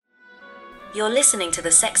You're listening to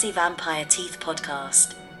the Sexy Vampire Teeth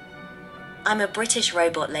podcast. I'm a British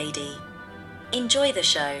robot lady. Enjoy the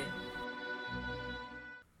show.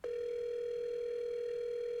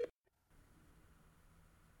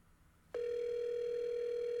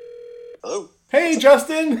 Hello. Hey,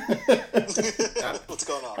 Justin. What's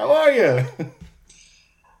going on? How are you?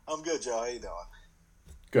 I'm good, Joe. How you doing?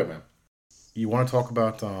 Good, man. You want to talk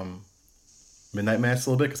about Midnight Mass a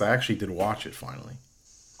little bit? Because I actually did watch it finally.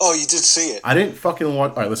 Oh, you did see it? I didn't fucking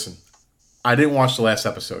watch... All right, listen. I didn't watch the last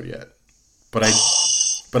episode yet. But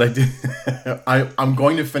I did... I'm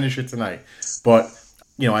going to finish it tonight. But,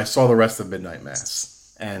 you know, I saw the rest of Midnight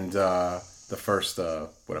Mass. And the first,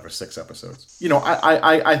 6 episodes. You know,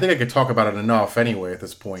 I think I could talk about it enough anyway at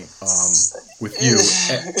this point with you.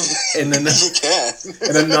 And then You can.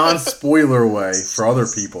 in a non-spoiler way for other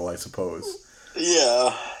people, I suppose.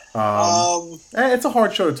 Yeah. It's a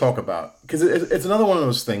hard show to talk about because it's another one of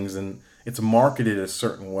those things, and it's marketed a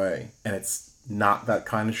certain way, and it's not that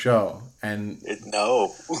kind of show. And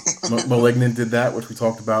No. Malignant did that, which we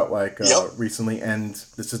talked about Yep. recently, and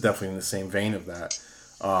this is definitely in the same vein of that.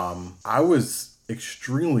 I was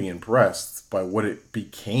extremely impressed by what it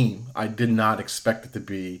became. I did not expect it to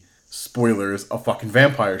be, spoilers, a fucking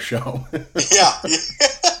vampire show. Yeah.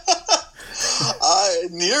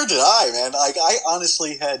 Neither did I, man. I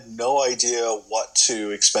honestly had no idea what to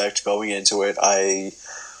expect going into it. I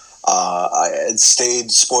had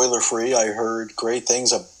stayed spoiler free. I heard great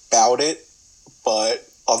things about it, but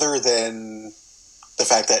other than the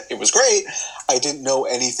fact that it was great, I didn't know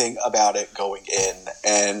anything about it going in,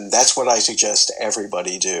 and that's what I suggest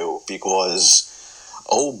everybody do, because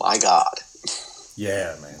oh my god.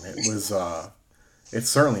 Yeah, man, it was. It's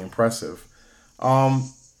certainly impressive.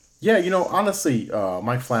 Yeah, you know, honestly,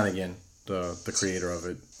 Mike Flanagan, the creator of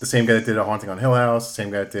it, the same guy that did A Haunting on Hill House, the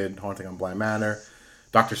same guy that did Haunting on Bly Manor,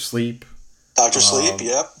 Dr. Sleep, Dr. Sleep,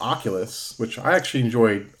 yep. Oculus, which I actually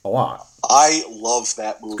enjoyed a lot. I love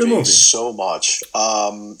that a good movie. so much.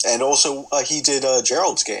 And also, he did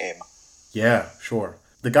Gerald's Game. Yeah, sure.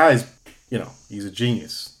 The guy's, you know, he's a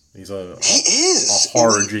genius. He's He is. a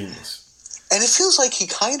horror genius. And it feels like he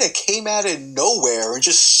kind of came out of nowhere and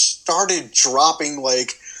just started dropping,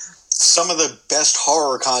 like, some of the best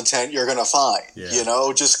horror content you're going to find. Yeah. You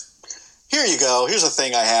know, just, here you go. Here's a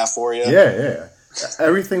thing I have for you. Yeah.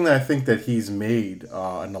 Everything that I think that he's made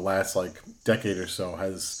in the last, decade or so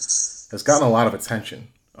has gotten a lot of attention,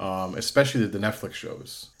 especially the Netflix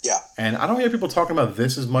shows. Yeah. And I don't hear people talking about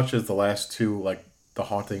this as much as the last two, like The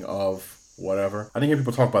Haunting of whatever. I didn't hear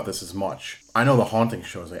people talk about this as much. I know the Haunting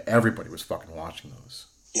shows, everybody was fucking watching those.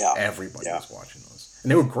 Yeah. Everybody was watching those.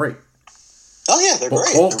 And they were great. Oh, yeah, they're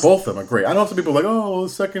great. Both of them are great. I know some people are like, oh, well, the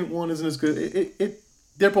second one isn't as good.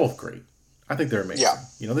 They're both great. I think they're amazing. Yeah.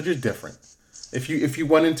 You know, they're just different. If you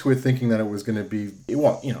went into it thinking that it was going to be,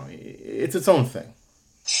 it's its own thing.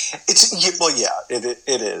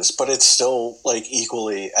 It is, but it's still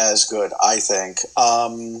equally as good, I think.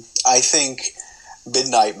 I think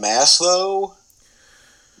Midnight Mass, though,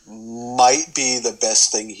 might be the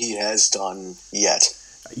best thing he has done yet.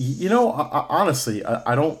 You know, honestly,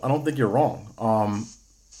 I don't think you're wrong.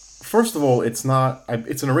 First of all, it's not.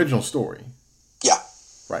 It's an original story. Yeah,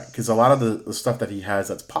 right. Because a lot of the stuff that he has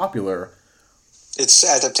that's popular, it's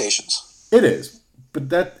adaptations. It is, but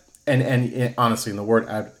that and honestly, the word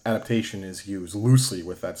adaptation is used loosely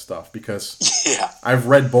with that stuff because I've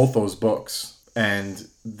read both those books and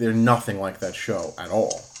they're nothing like that show at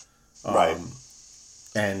all. Right.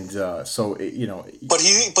 And so you know, but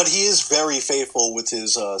he is very faithful with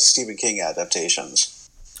his Stephen King adaptations.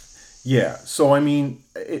 Yeah, so I mean,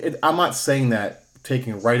 I'm not saying that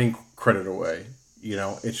taking writing credit away. You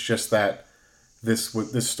know, it's just that this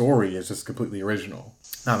story is just completely original.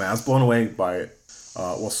 Nah, man, I was blown away by it.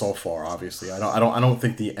 So far, obviously, I don't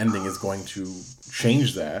think the ending is going to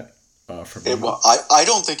change that for me. I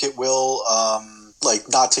don't think it will.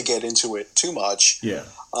 Not to get into it too much. Yeah.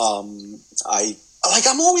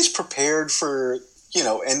 I'm always prepared for,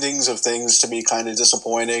 endings of things to be kind of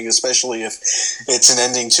disappointing, especially if it's an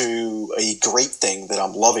ending to a great thing that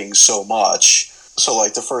I'm loving so much. So,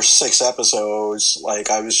 the first 6 episodes,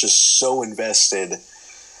 I was just so invested.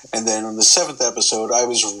 And then on the 7th episode, I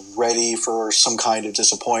was ready for some kind of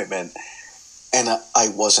disappointment. And I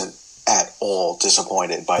wasn't at all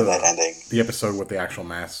disappointed by that ending. The episode with the actual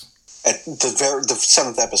mass? At the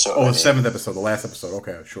 7th episode. Oh, the 7th episode, the last episode.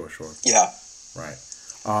 Okay, sure. Yeah. Right.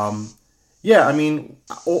 Yeah, I mean,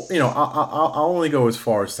 I'll only go as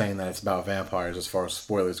far as saying that it's about vampires as far as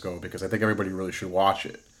spoilers go, because I think everybody really should watch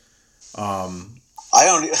it. I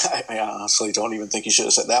honestly don't even think you should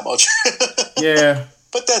have said that much. Yeah.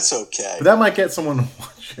 But that's okay. But that might get someone to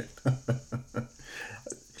watch it.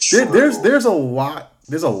 there's a lot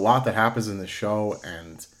that happens in the show,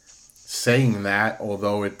 and saying that,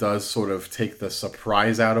 although it does sort of take the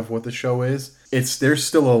surprise out of what the show is, there's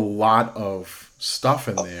still a lot of stuff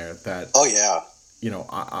in there that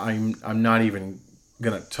I'm not even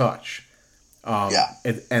gonna touch.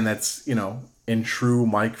 And that's, in true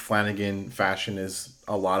Mike Flanagan fashion, is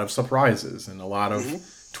a lot of surprises and a lot of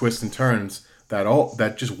twists and turns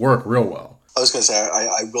that just work real well. I was gonna say,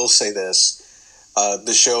 I will say this: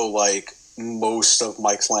 the show, like most of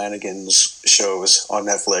Mike Flanagan's shows on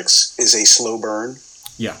Netflix, is a slow burn.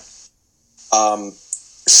 Yeah.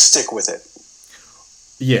 Stick with it.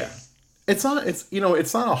 Yeah. It's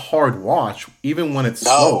not a hard watch, even when it's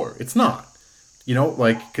slower. It's not.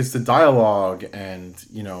 Because the dialogue and,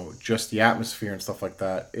 just the atmosphere and stuff like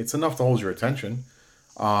that, it's enough to hold your attention.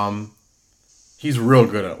 He's real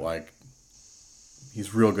good at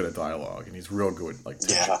dialogue, and he's real good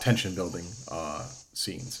at tension building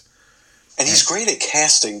scenes. And he's great at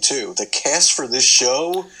casting too. The cast for this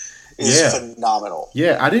show is phenomenal.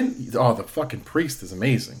 Yeah, the fucking priest is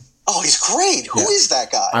amazing. Oh, he's great. Who is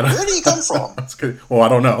that guy? Where did he come from? That's good. Well, I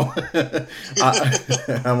don't know.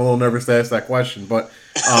 I'm a little nervous to ask that question, but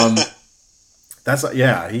I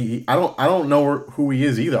don't know who he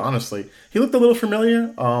is either. Honestly, he looked a little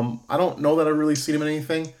familiar. I don't know that I really seen him in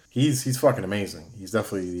anything. He's fucking amazing. He's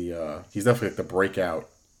definitely the breakout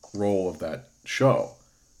role of that show.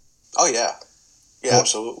 Oh yeah. Yeah,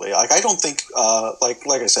 absolutely. I don't think,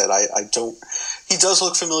 like I said, I don't. He does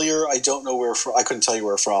look familiar. I don't know where from. I couldn't tell you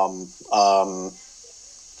where from.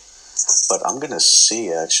 But I'm gonna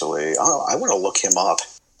see. Actually, I want to look him up.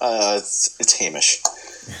 It's Hamish.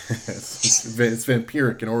 It's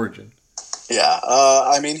vampiric in origin. Yeah,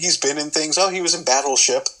 he's been in things. Oh, he was in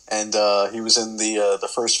Battleship, and he was in the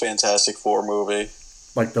first Fantastic Four movie.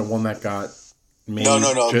 Like the one that got made? No,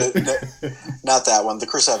 not that one. The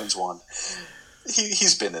Chris Evans one.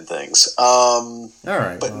 He's been in things. All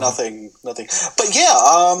right, but nothing. But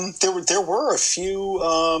yeah, there were a few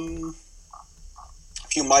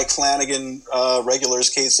Mike Flanagan regulars.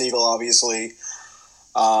 Kate Siegel, obviously,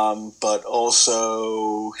 but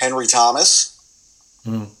also Henry Thomas.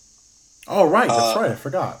 Mm. Oh, right, that's right. I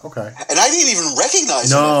forgot. Okay, and I didn't even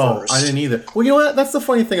recognize him at first. I didn't either. Well, you know what? That's the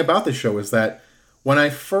funny thing about this show is that when I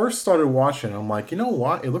first started watching, I'm like, you know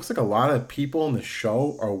what? It looks like a lot of people in the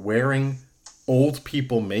show are wearing old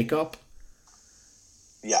people makeup.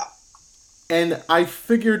 Yeah. And I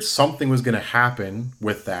figured something was going to happen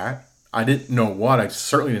with that. I didn't know what. I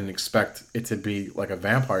certainly didn't expect it to be like a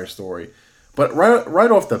vampire story. But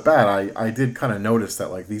right off the bat, I did kind of notice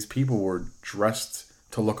that like these people were dressed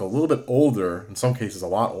to look a little bit older, in some cases a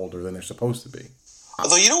lot older than they're supposed to be.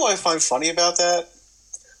 Although, you know what I find funny about that?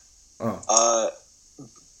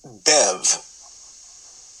 Bev.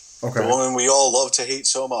 Okay. The woman we all love to hate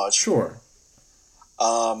so much. Sure.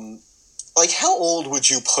 Like, how old would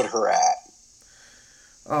you put her at?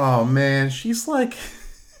 Oh, man, she's like,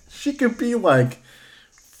 she could be like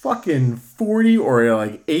fucking 40 or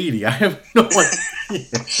like 80. I have no idea.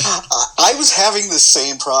 I was having the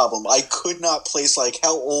same problem. I could not place like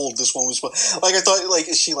how old this one was. Like, I thought, like,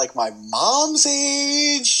 is she like my mom's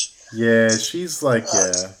age? Yeah, she's like,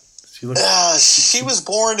 She looks. She was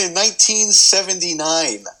born in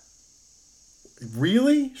 1979.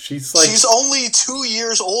 Really? She's only 2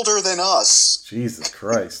 years older than us. Jesus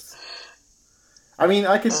Christ. I mean,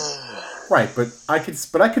 I could, right, but I could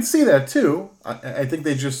see that too. I think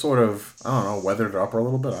they just sort of, I don't know, weathered her up a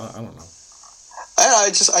little bit. I don't know. I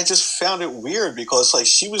just found it weird because like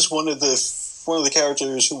she was one of the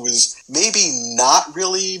characters who was maybe not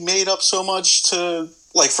really made up so much to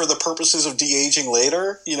like for the purposes of de-aging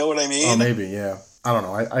later. You know what I mean? Oh, maybe, yeah. I don't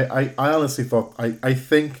know. I honestly thought I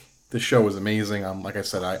think the show was amazing. Like I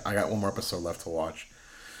said, I got one more episode left to watch.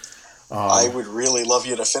 I would really love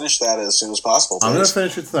you to finish that as soon as possible, please. I'm going to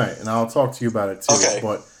finish it tonight, and I'll talk to you about it, too. Okay.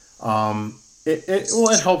 But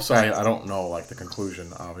it helps. I don't know, like, the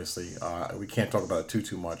conclusion, obviously. We can't talk about it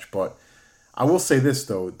too much. But I will say this,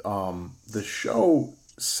 though. The show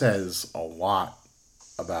says a lot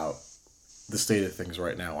about the state of things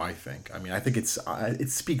right now, I think. I mean, I think it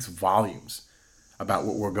speaks volumes about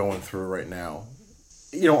what we're going through right now.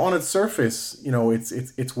 You know, on its surface, you know,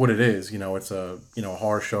 it's what it is. You know, it's a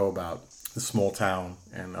horror show about the small town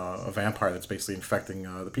and a vampire that's basically infecting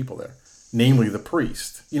the people there, namely the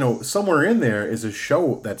priest. You know, somewhere in there is a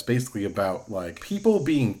show that's basically about like people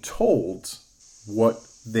being told what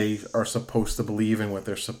they are supposed to believe and what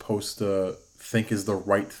they're supposed to think is the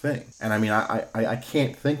right thing. And I mean, I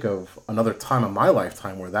can't think of another time in my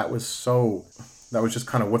lifetime where that was just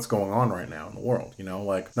kind of what's going on right now in the world, you know,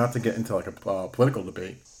 like not to get into like a political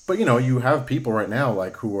debate, But you have people right now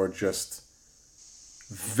like who are just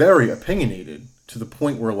very opinionated to the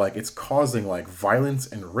point where like it's causing like violence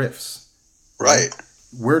and rifts. Right.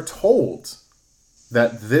 We're told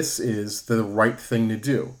that this is the right thing to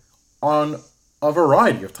do on a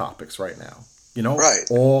variety of topics right now. Right.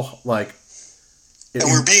 All like, and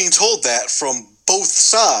we're being told that from both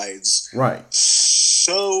sides, right?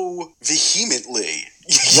 So vehemently,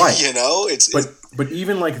 right? But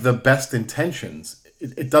even like the best intentions,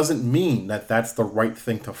 it doesn't mean that that's the right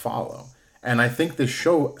thing to follow. And I think this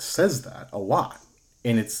show says that a lot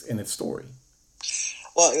in its story.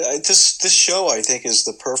 Well, this show I think is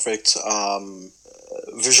the perfect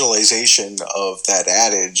visualization of that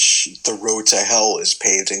adage: "The road to hell is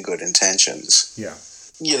paved in good intentions." Yeah.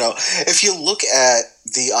 If you look at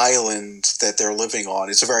the island that they're living on,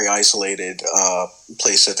 it's a very isolated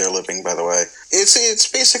place that they're living, by the way. It's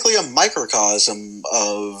basically a microcosm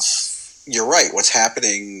of, you're right, what's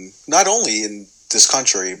happening not only in this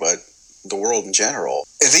country, but the world in general.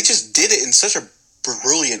 And they just did it in such a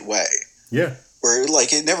brilliant way. Yeah. Where,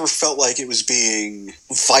 like, it never felt like it was being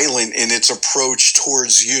violent in its approach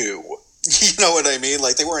towards you. You know what I mean?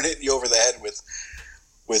 Like, they weren't hitting you over the head with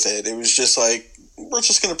it. It was just like, we're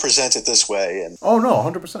just going to present it this way. And oh, no,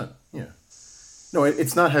 100%. Yeah. No,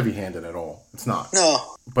 it's not heavy-handed at all. It's not.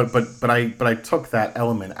 No. But I took that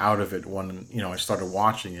element out of it when, I started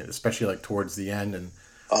watching it, especially, like, towards the end. And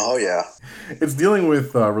oh, yeah. It's dealing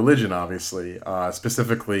with religion, obviously,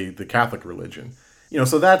 specifically the Catholic religion.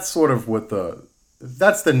 So that's sort of what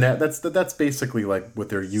that's basically like what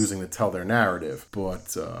they're using to tell their narrative.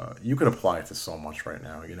 But you could apply it to so much right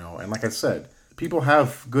now, And like I said, people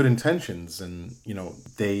have good intentions, and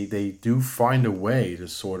they do find a way to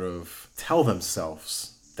sort of tell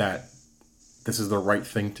themselves that this is the right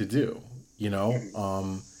thing to do,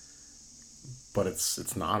 but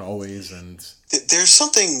it's not always. And there's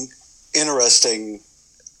something interesting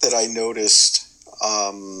that I noticed,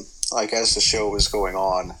 like as the show was going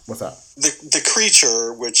on. What's that? The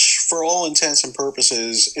creature, which for all intents and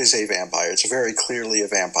purposes is a vampire. It's very clearly a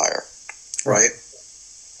vampire, right?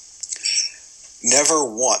 Never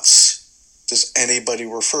once does anybody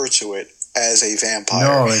refer to it as a vampire.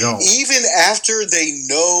 No, they don't. Even after they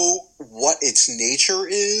know what its nature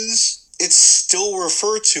is, it's still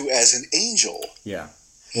referred to as an angel. Yeah.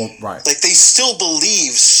 Well, right. Like, they still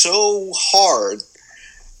believe so hard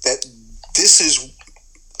that this is...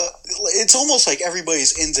 it's almost like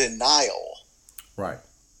everybody's in denial. Right.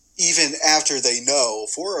 Even after they know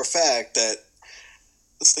for a fact that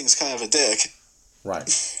this thing's kind of a dick. Right.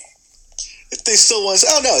 They still want to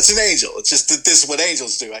say, oh no, it's an angel. It's just that this is what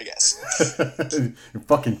angels do, I guess. You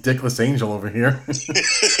fucking dickless angel over here.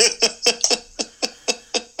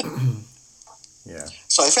 Yeah.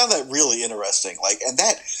 So I found that really interesting. Like, and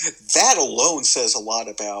that alone says a lot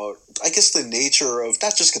about, I guess, the nature of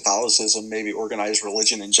not just Catholicism, maybe organized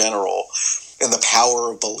religion in general, and the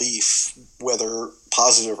power of belief, whether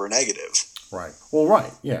positive or negative. Right. Well,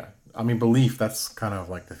 right. Yeah. I mean, belief, that's kind of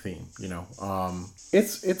like the theme,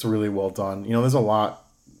 It's really well done. There's a lot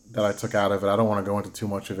that I took out of it. I don't want to go into too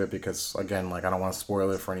much of it because, again, like, I don't want to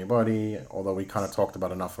spoil it for anybody, although we kind of talked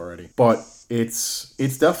about enough already. But it's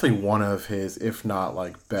definitely one of his, if not,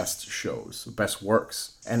 like, best shows, best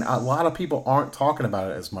works. And a lot of people aren't talking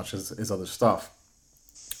about it as much as his other stuff.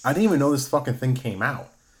 I didn't even know this fucking thing came out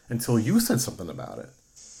until you said something about it.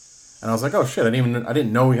 And I was like, oh, shit, I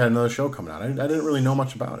didn't know we had another show coming out. I didn't really know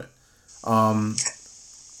much about it.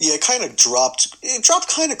 Yeah, it kind of dropped. It dropped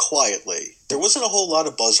kind of quietly. There wasn't a whole lot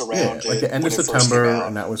of buzz around it. Like the end of September,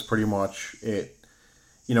 and that was pretty much it.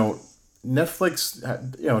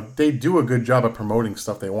 Netflix, they do a good job of promoting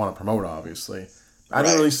stuff they want to promote, obviously. I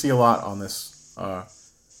didn't really see a lot on this.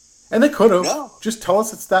 And they could have. No. Just tell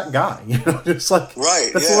us it's that guy. Just like,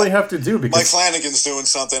 that's all they have to do. Because Mike Flanagan's doing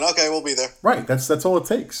something. Okay, we'll be there. Right, that's all it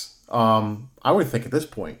takes. I would think at this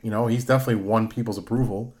point, he's definitely won people's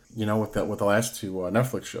approval. With the last two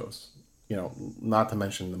Netflix shows, not to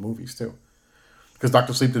mention the movies too, because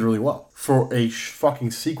Dr. Sleep did really well for a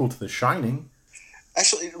fucking sequel to The Shining.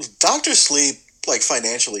 Actually, Dr. Sleep, like,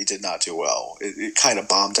 financially did not do well. It kind of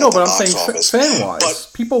bombed at the box office. Fan-wise,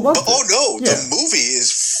 but people loved it. Oh no, the movie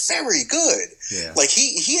is very good. Yeah. Like,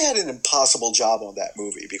 he had an impossible job on that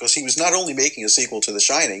movie because he was not only making a sequel to The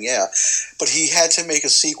Shining, but he had to make a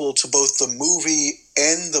sequel to both the movie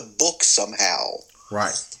and the book somehow.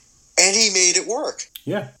 Right. And he made it work.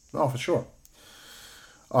 Yeah, no, for sure.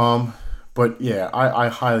 But yeah, I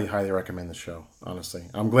highly, highly recommend the show, honestly.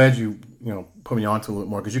 I'm glad you put me on to a little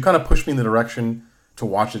more, because you kind of pushed me in the direction to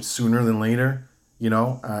watch it sooner than later, and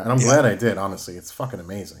I'm glad I did, honestly. It's fucking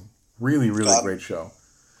amazing. Really, really great show.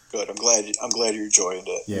 Good. I'm glad. I'm glad you enjoyed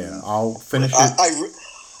it. Yeah, I'll finish it.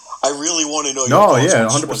 I really want to know your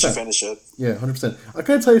thoughts once you finish it. Yeah, 100%. I'm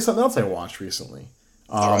gonna tell you something else I watched recently.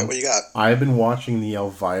 All right, what you got? I've been watching the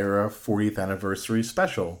Elvira 40th anniversary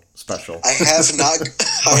special. I have not.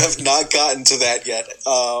 I have not gotten to that yet.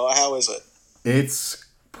 How is it? It's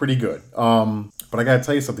pretty good. But I gotta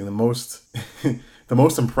tell you something. The most the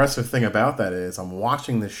most impressive thing about that is I'm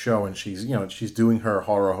watching this show and she's doing her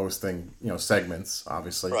horror hosting segments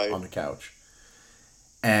obviously on the couch,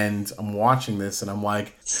 and I'm watching this and I'm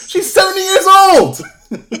like, she's 70 years old.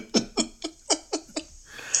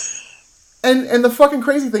 And the fucking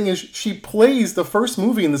crazy thing is, she plays the first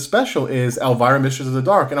movie in the special is Elvira, Mistress of the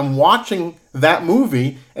Dark, and I'm watching that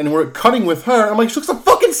movie, and we're cutting with her, and I'm like, she looks the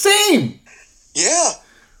fucking same! Yeah.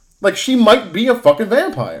 Like, she might be a fucking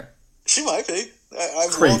vampire. She might be.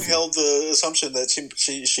 I've long held the assumption that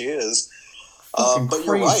she is. But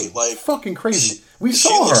you're right. Like, fucking crazy. We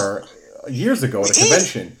saw her years ago at a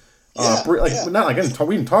convention. Yeah, we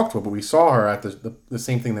didn't talk to her, but we saw her at the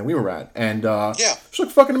same thing that we were at, and she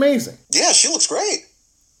looked fucking amazing. Yeah, she looks great.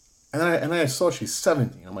 And then I saw she's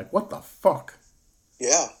 70. I'm like, what the fuck?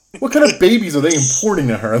 Yeah. What kind of babies are they importing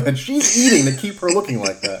to her that she's eating to keep her looking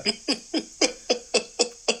like that?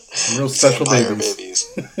 Real special babies.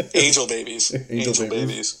 Angel babies. Angel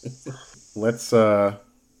babies. Let's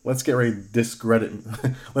get ready to discredit.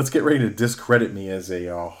 Let's get ready to discredit me as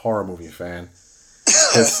a horror movie fan.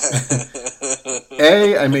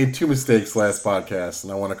 I made 2 mistakes last podcast,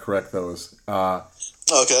 and I want to correct those.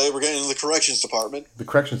 Okay, we're getting into the corrections department. The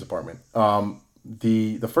corrections department.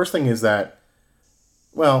 The first thing is that,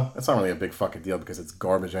 well, it's not really a big fucking deal because it's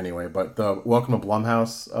garbage anyway, but the Welcome to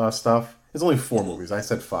Blumhouse stuff is only 4 movies. I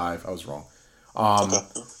said 5. I was wrong. Okay.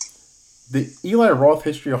 The Eli Roth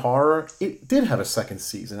History of Horror, it did have a second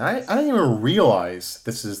season. I didn't even realize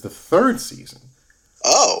this is the 3rd season.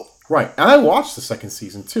 Oh. Right, and I watched the second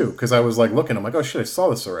season too, because I was like looking, I'm like, oh shit, I saw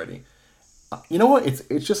this already. You know what?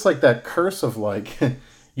 It's just like that curse of like,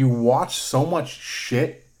 you watch so much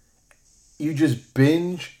shit, you just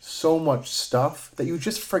binge so much stuff that you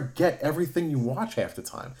just forget everything you watch half the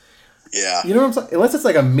time. Yeah. You know what I'm saying? Unless it's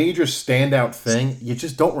like a major standout thing, you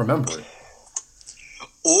just don't remember it.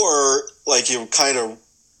 Or like you kind of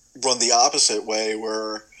run the opposite way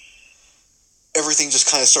where everything just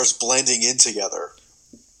kind of starts blending in together.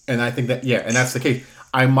 And I think that, and that's the case.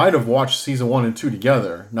 I might have watched season 1 and 2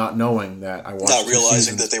 together, not knowing that I watched not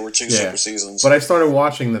realizing that they were 2 separate seasons. But I started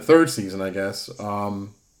watching the 3rd season, I guess,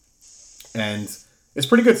 and it's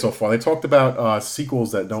pretty good so far. They talked about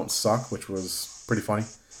sequels that don't suck, which was pretty funny.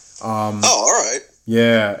 All right.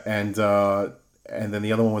 Yeah, and then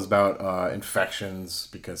the other one was about infections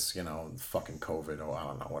because fucking COVID or I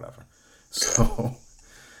don't know, whatever. So,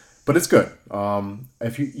 but it's good.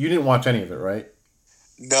 If you didn't watch any of it, right?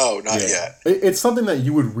 No, not yet. It's something that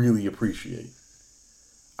you would really appreciate.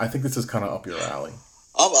 I think this is kind of up your alley.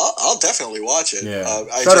 I'll definitely watch it. Yeah,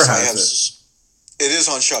 Shudder has it. It is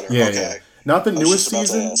on Shudder. Yeah, okay. Yeah. Not the newest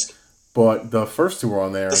season, but the first 2 are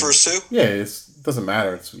on there. The first 2? Yeah, it doesn't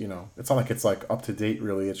matter. It's it's not like it's like up to date.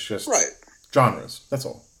 Really, it's just genres. That's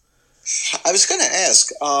all. I was going to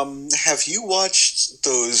ask, have you watched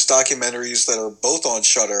those documentaries that are both on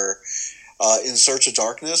Shudder, In Search of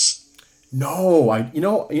Darkness? No, you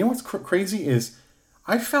know what's crazy is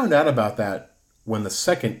I found out about that when the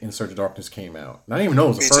second In Search of Darkness came out. And I didn't even know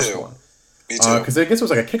it was the first one. Me too. Because I guess it was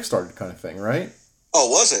like a Kickstarter kind of thing, right? Oh,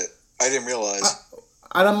 was it? I didn't realize.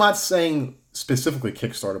 I'm not saying specifically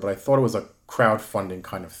Kickstarter, but I thought it was a crowdfunding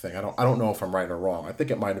kind of thing. I don't know if I'm right or wrong. I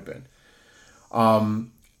think it might have been.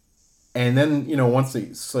 And then once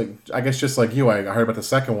it's like, I guess just like you, I heard about the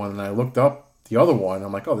second one and I looked up the other one.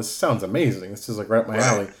 I'm like, oh, this sounds amazing. This is like right up my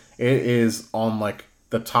alley. It is on like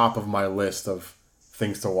the top of my list of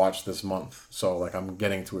things to watch this month. So like I'm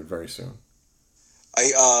getting to it very soon.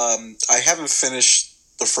 I haven't finished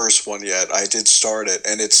the first one yet. I did start it,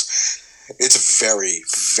 and it's very,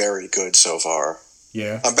 very good so far.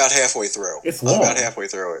 Yeah, I'm about halfway through. It's long. I'm about halfway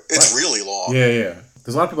through it. It's really long. Yeah.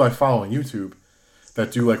 There's a lot of people I follow on YouTube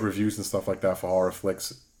that do like reviews and stuff like that for horror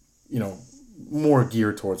flicks. More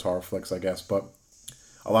geared towards horror flicks, I guess. But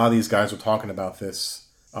a lot of these guys were talking about this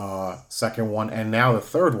second one and now the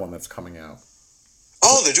third one that's coming out.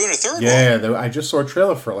 Oh, they're doing a third one? Yeah, I just saw a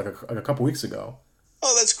trailer for it like a couple weeks ago.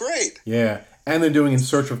 Oh, that's great. Yeah, and they're doing In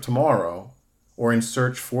Search of Tomorrow or In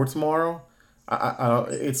Search for Tomorrow.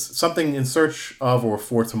 It's something In Search of or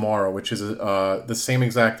For Tomorrow, which is the same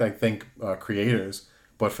exact, I think, creators,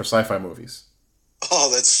 but for sci-fi movies. Oh,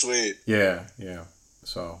 that's sweet. Yeah.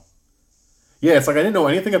 So, yeah, it's like I didn't know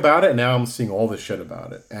anything about it, and now I'm seeing all this shit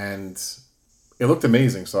about it, and It looked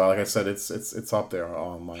amazing. So, like I said, it's up there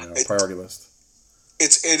on my priority list.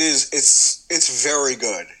 It's very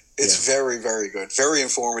good. It's very, very good. Very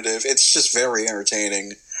informative. It's just very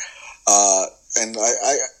entertaining. And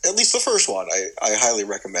I at least the first one, I highly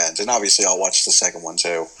recommend. And obviously, I'll watch the second one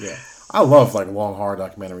too. Yeah, I love like long horror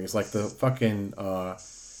documentaries, like the fucking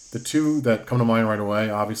the two that come to mind right away,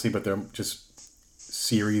 obviously, but they're just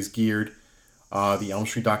series geared. The Elm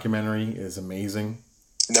Street documentary is amazing.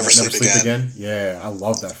 Never Sleep Again. Yeah, I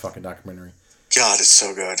love that fucking documentary. God, it's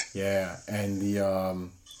so good. Yeah, and the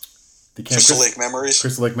Crystal Lake Memories.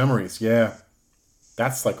 Crystal Lake Memories. Yeah,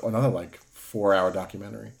 that's like another like 4-hour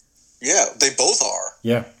documentary. Yeah, they both are.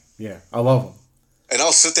 Yeah, I love them. And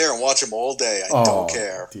I'll sit there and watch them all day. I don't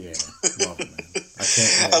care. Yeah, love them, man. I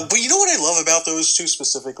can't. But you know what I love about those two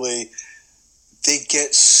specifically? They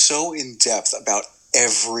get so in depth about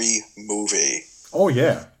every movie. Oh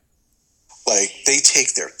yeah. Like they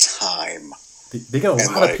take their time. They get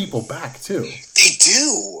a lot of people back too. They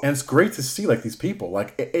do, and it's great to see like these people.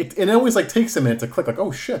 Like it always like takes a minute to click. Like,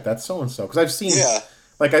 oh shit, that's so and so. Because I've seen. Yeah.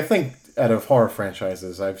 Like I think out of horror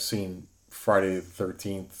franchises, I've seen Friday the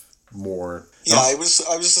 13th more. Yeah, I was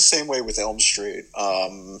the same way with Elm Street.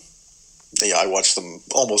 Yeah, I watched them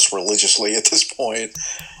almost religiously at this point.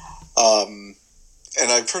 And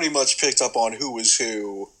I pretty much picked up on who was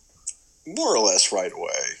who more or less right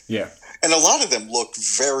away. Yeah. And a lot of them look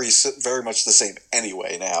very, very much the same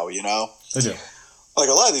anyway now, you know? They do. Like,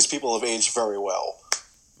 a lot of these people have aged very well.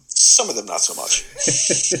 Some of them not so much.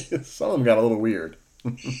 Some of them got a little weird.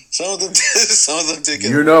 Some of them did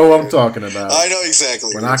get... You know what I'm talking about. I know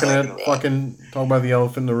exactly We're not going to fucking talk about the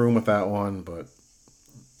elephant in the room with that one, but...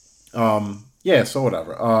 yeah, so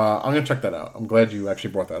whatever. I'm going to check that out. I'm glad you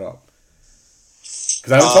actually brought that up.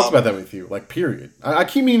 Because I haven't talked about that with you, like, period. I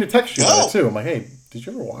keep meaning to text you about it, too. I'm like, hey, did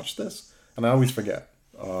you ever watch this? And I always forget.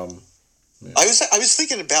 Yeah. I was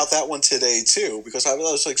thinking about that one today, too, because I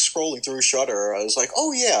was, like, scrolling through Shudder. I was like,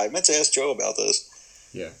 oh, yeah, I meant to ask Joe about this.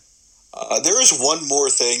 Yeah. There is one more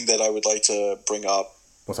thing that I would like to bring up.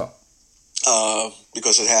 What's up?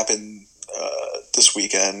 Because it happened this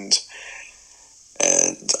weekend,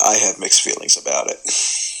 and I have mixed feelings about it.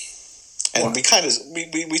 And what?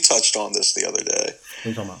 we touched on this the other day. What are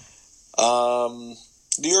you talking about?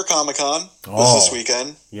 New York Comic Con was this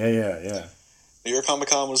weekend. Yeah. New York Comic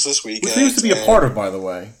Con was this weekend. Which we used to be a part of, by the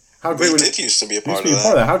way. How great used to be a part of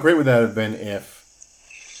that. How great would that have been if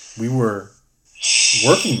we were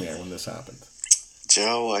working there when this happened?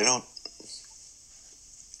 Joe, I don't...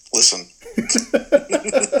 Listen.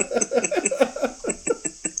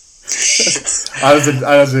 I was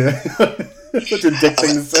such a dick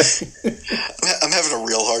thing to say. I'm having a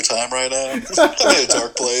real hard time right now. I'm in a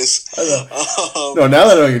dark place. No, now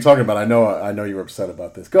that I know what you're talking about, I know you were upset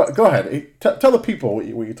about this. Go ahead. Tell the people what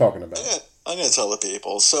you're talking about. I'm going to tell the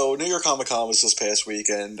people. So, New York Comic Con was this past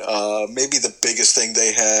weekend. Maybe the biggest thing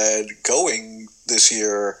they had going this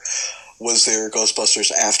year was their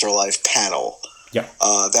Ghostbusters Afterlife panel. Yeah.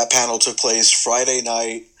 That panel took place Friday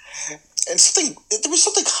night. And there was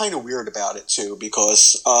something kind of weird about it, too,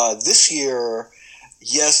 because this year,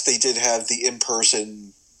 yes, they did have the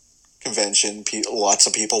in-person convention. Lots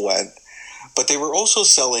of people went. But they were also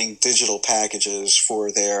selling digital packages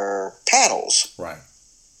for their panels. Right.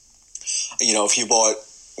 You know, if you bought,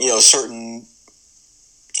 a certain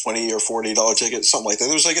 $20 or $40 ticket, something like that.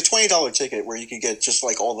 There was like a $20 ticket where you could get just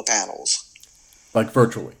like all the panels. Like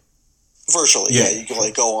virtually? Virtually, yeah. You could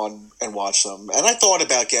like go on and watch them. And I thought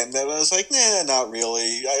about getting that, but I was like, nah, not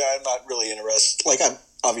really. I'm not really interested. Like, I'm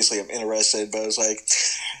interested, but I was like,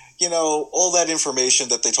 all that information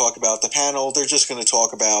that they talk about, the panel, they're just going to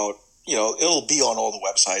talk about, it'll be on all the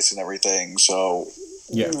websites and everything. So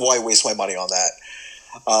why waste my money on that?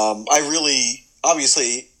 I really,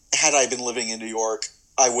 obviously, had I been living in New York,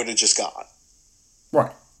 I would have just gone.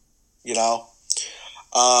 Right.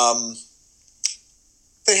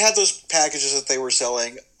 They had those packages that they were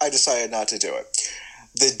selling. I decided not to do it.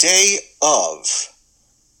 The day of,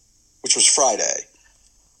 which was Friday,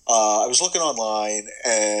 I was looking online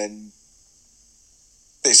and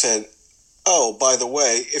they said, oh, by the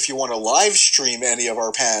way, if you want to live stream any of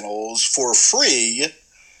our panels for free,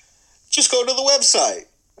 just go to the website.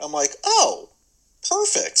 I'm like, oh,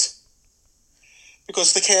 perfect.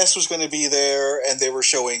 Because the cast was going to be there and they were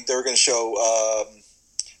going to show,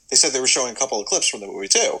 they said they were showing a couple of clips from the movie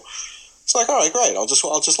too. It's like, all right, great. I'll just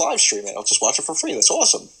live stream it. I'll just watch it for free. That's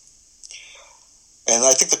awesome. And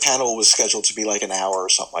I think the panel was scheduled to be like an hour or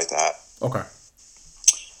something like that. Okay.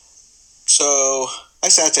 So I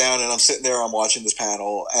sat down and I'm sitting there. I'm watching this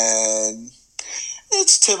panel, and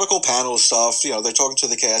it's typical panel stuff. They're talking to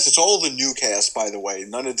the cast. It's all the new cast, by the way.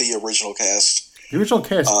 None of the original cast The original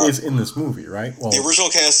cast is in this movie, right? Well, the original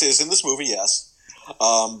cast is in this movie, yes.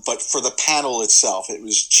 But for the panel itself, it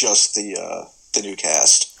was just the new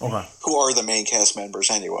cast, who are the main cast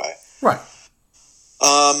members anyway. Right.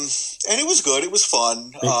 And it was good. It was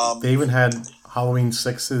fun. They even had Halloween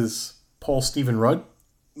 6's Paul Stephen Rudd.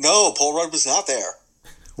 No, Paul Rudd was not there.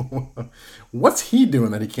 What's he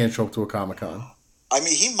doing that he can't show up to a Comic-Con? I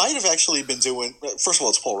mean, he might have actually been doing. First of all,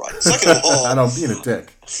 it's Paul Rudd. Second of all, I know, being a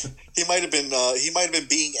dick. He might have been. He might have been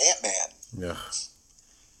being Ant-Man. Yeah.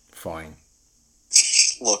 Fine.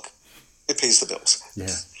 Look, it pays the bills.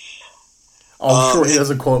 Yeah. Oh, I'm sure he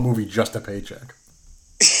doesn't call a movie Just a Paycheck.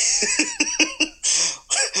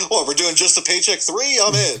 Well, we're doing Just a Paycheck 3.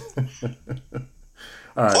 I'm in.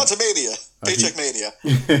 All right. Quantumania. Paycheck Mania.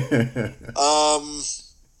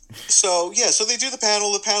 So they do the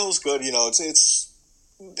panel. The panel is good. You know, it's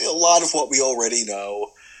a lot of what we already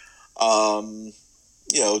know.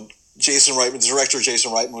 You know, Jason Reitman, the director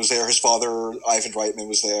Jason Reitman was there. His father, Ivan Reitman,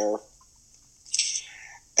 was there.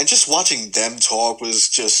 And just watching them talk was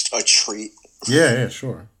just a treat. Yeah,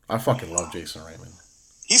 sure. I fucking love Jason Reitman.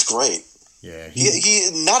 He's great. Yeah. He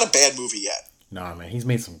not a bad movie yet. Nah, man. He's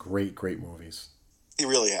made some great movies. He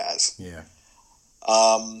really has. Yeah.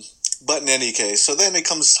 But in any case, so then it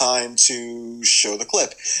comes time to show the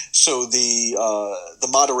clip. So the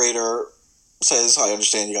moderator says, I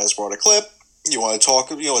understand you guys brought a clip. You want to talk,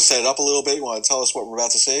 set it up a little bit. You want to tell us what we're about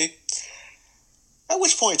to see? At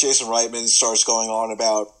which point Jason Reitman starts going on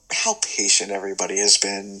about how patient everybody has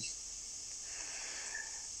been.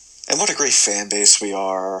 And what a great fan base we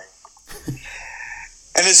are.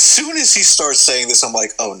 And as soon as he starts saying this, I'm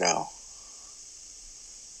like, oh no.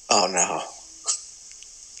 Oh no.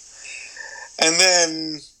 And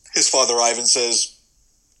then his father Ivan says,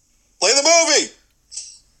 play the movie!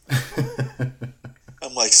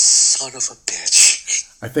 I'm like, son of a bitch.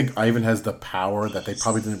 I think Ivan has the power that they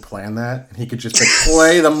probably didn't plan that, and he could just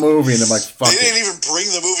play the movie, and they're like, fuck They didn't even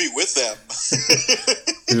bring the movie with them.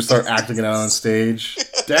 They just start acting it out on stage.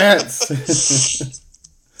 Dance!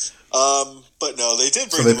 But no, they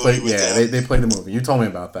did bring the movie with them. Yeah, they played the movie. You told me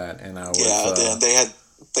about that, and I was... Yeah,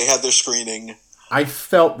 they had their screening. I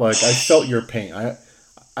felt your pain.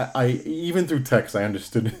 I even through text, I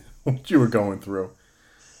understood what you were going through.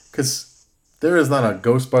 Because there is not a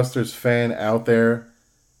Ghostbusters fan out there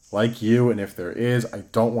like you, and if there is, I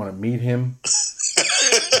don't want to meet him.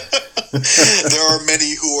 There are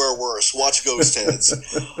many who are worse. Watch Ghost Heads.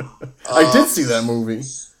 I did see that movie.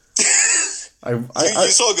 You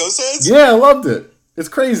saw Ghost Heads? Yeah, I loved it. It's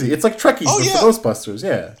crazy. It's like Trekkies with the Ghostbusters,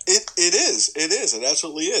 yeah. It is. It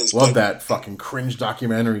absolutely is. Love that fucking cringe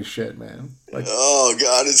documentary shit, man. Like, oh,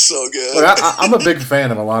 God, it's so good. Look, I'm a big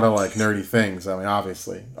fan of a lot of, like, nerdy things. I mean,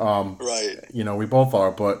 obviously. Right. You know, we both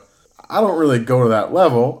are, but I don't really go to that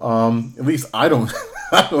level. At least I don't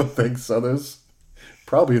I don't think so. There's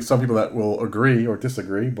probably some people that will agree or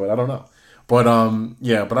disagree, but I don't know. But,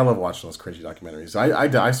 yeah, but I love watching those cringy documentaries.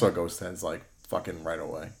 I saw Ghost Heads, like, fucking right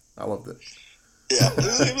away. I loved it. Yeah,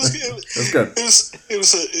 it was good. It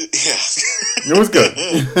was good.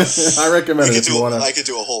 I recommend it if you want to. I could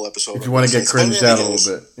do a whole episode. If you want to get cringed out a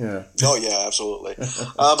little bit, yeah. Oh yeah, absolutely.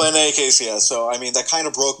 But in any case, yeah. So I mean, that kind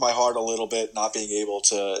of broke my heart a little bit, not being able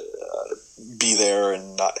to be there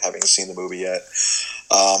and not having seen the movie yet.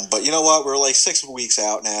 But you know what? We're like 6 weeks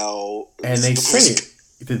out now, and they say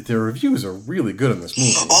the reviews are really good on this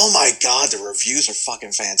movie. Oh my god, the reviews are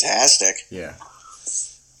fucking fantastic. Yeah,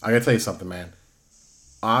 I gotta tell you something, man.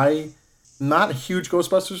 Not a huge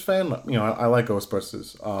Ghostbusters fan. You know, I like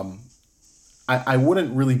Ghostbusters. I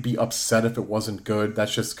wouldn't really be upset if it wasn't good.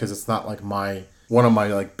 That's just because it's not like one of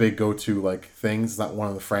my like big go-to like things. It's not one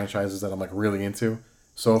of the franchises that I'm like really into.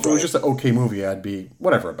 So if it was just an okay movie, I'd be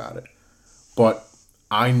whatever about it. But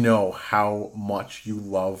I know how much you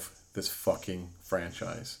love this fucking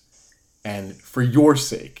franchise. And for your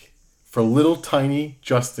sake, for little tiny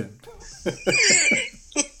Justin...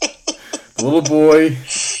 The little boy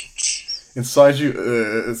inside you,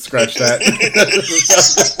 scratch that.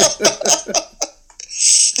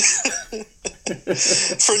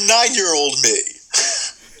 For 9-year-old me,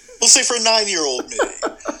 we'll say for 9-year-old me,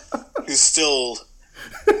 who's still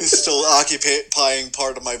occupying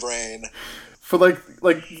part of my brain. For like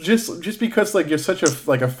just because like you're such a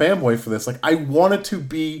fanboy for this, like I want it to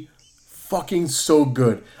be fucking so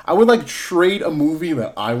good. I would like trade a movie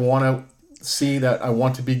that I want to see, that I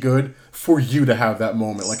want to be good, for you to have that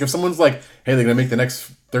moment. Like if someone's like, hey, they're gonna make the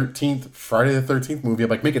next Friday the 13th movie, I'm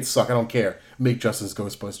like, make it suck, I don't care. Make Justin's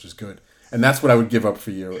Ghostbusters good. And that's what I would give up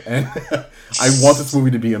for you. And I want this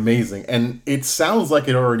movie to be amazing. And it sounds like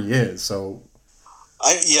it already is, so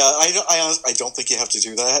I don't think you have to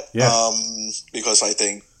do that. Yeah. Because I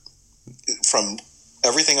think from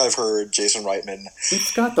everything I've heard, Jason Reitman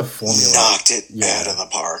It's got the formula. knocked it out of the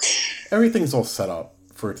park. Everything's all set up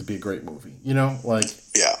for it to be a great movie. You know, like,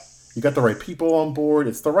 Yeah. you got the right people on board.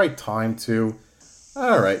 It's the right time too.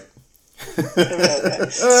 All right.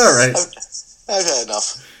 All right. I've had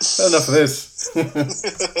enough. Enough of this.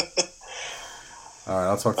 All right.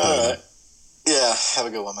 I'll talk to you later. All right. Yeah. Have a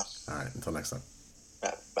good one, man. All right. Until next time. All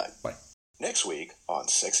right, bye. Bye. Next week on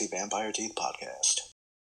Sexy Vampire Teeth Podcast.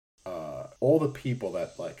 All the people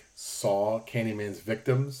that like saw Candyman's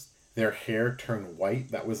victims, their hair turned white.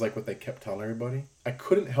 That was like what they kept telling everybody. I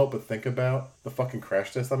couldn't help but think about the fucking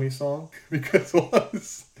Crash Test Dummy song because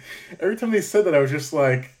every time they said that, I was just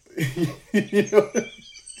like, you know,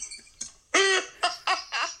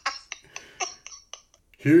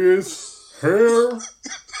 his hair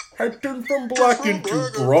had turned from black into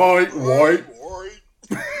bright white.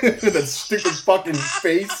 That stupid fucking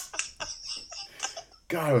face.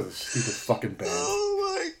 God, it was a stupid fucking band.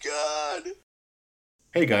 Oh my god.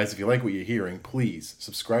 Hey guys, if you like what you're hearing, please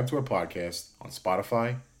subscribe to our podcast on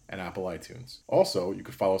Spotify and Apple iTunes. Also, you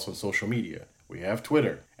can follow us on social media. We have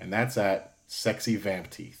Twitter, and that's at Sexy Vamp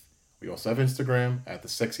Teeth. We also have Instagram at the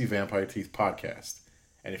Sexy Vampire Teeth Podcast.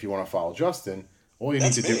 And if you want to follow Justin, all you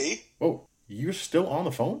need to do... Oh, you're still on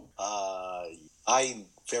the phone? I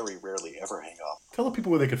very rarely ever hang up. Tell the people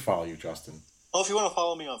where they could follow you, Justin. Well, if you want to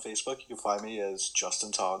follow me on Facebook, you can find me as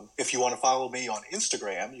Justin Tong. If you want to follow me on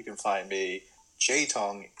Instagram, you can find me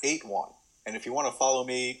jtong81. And if you want to follow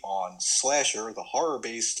me on Slasher, the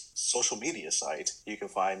horror-based social media site, you can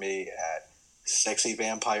find me at Sexy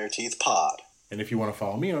Vampire Teeth Pod. And if you want to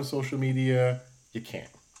follow me on social media, you can.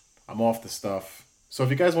 I'm off the stuff. So if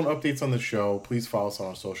you guys want updates on the show, please follow us on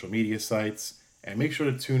our social media sites. And make sure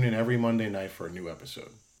to tune in every Monday night for a new episode.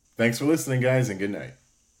 Thanks for listening, guys, and good night.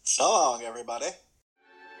 So long, everybody.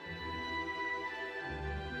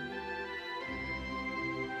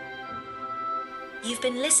 You've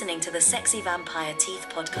been listening to the Sexy Vampire Teeth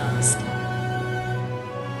Podcast.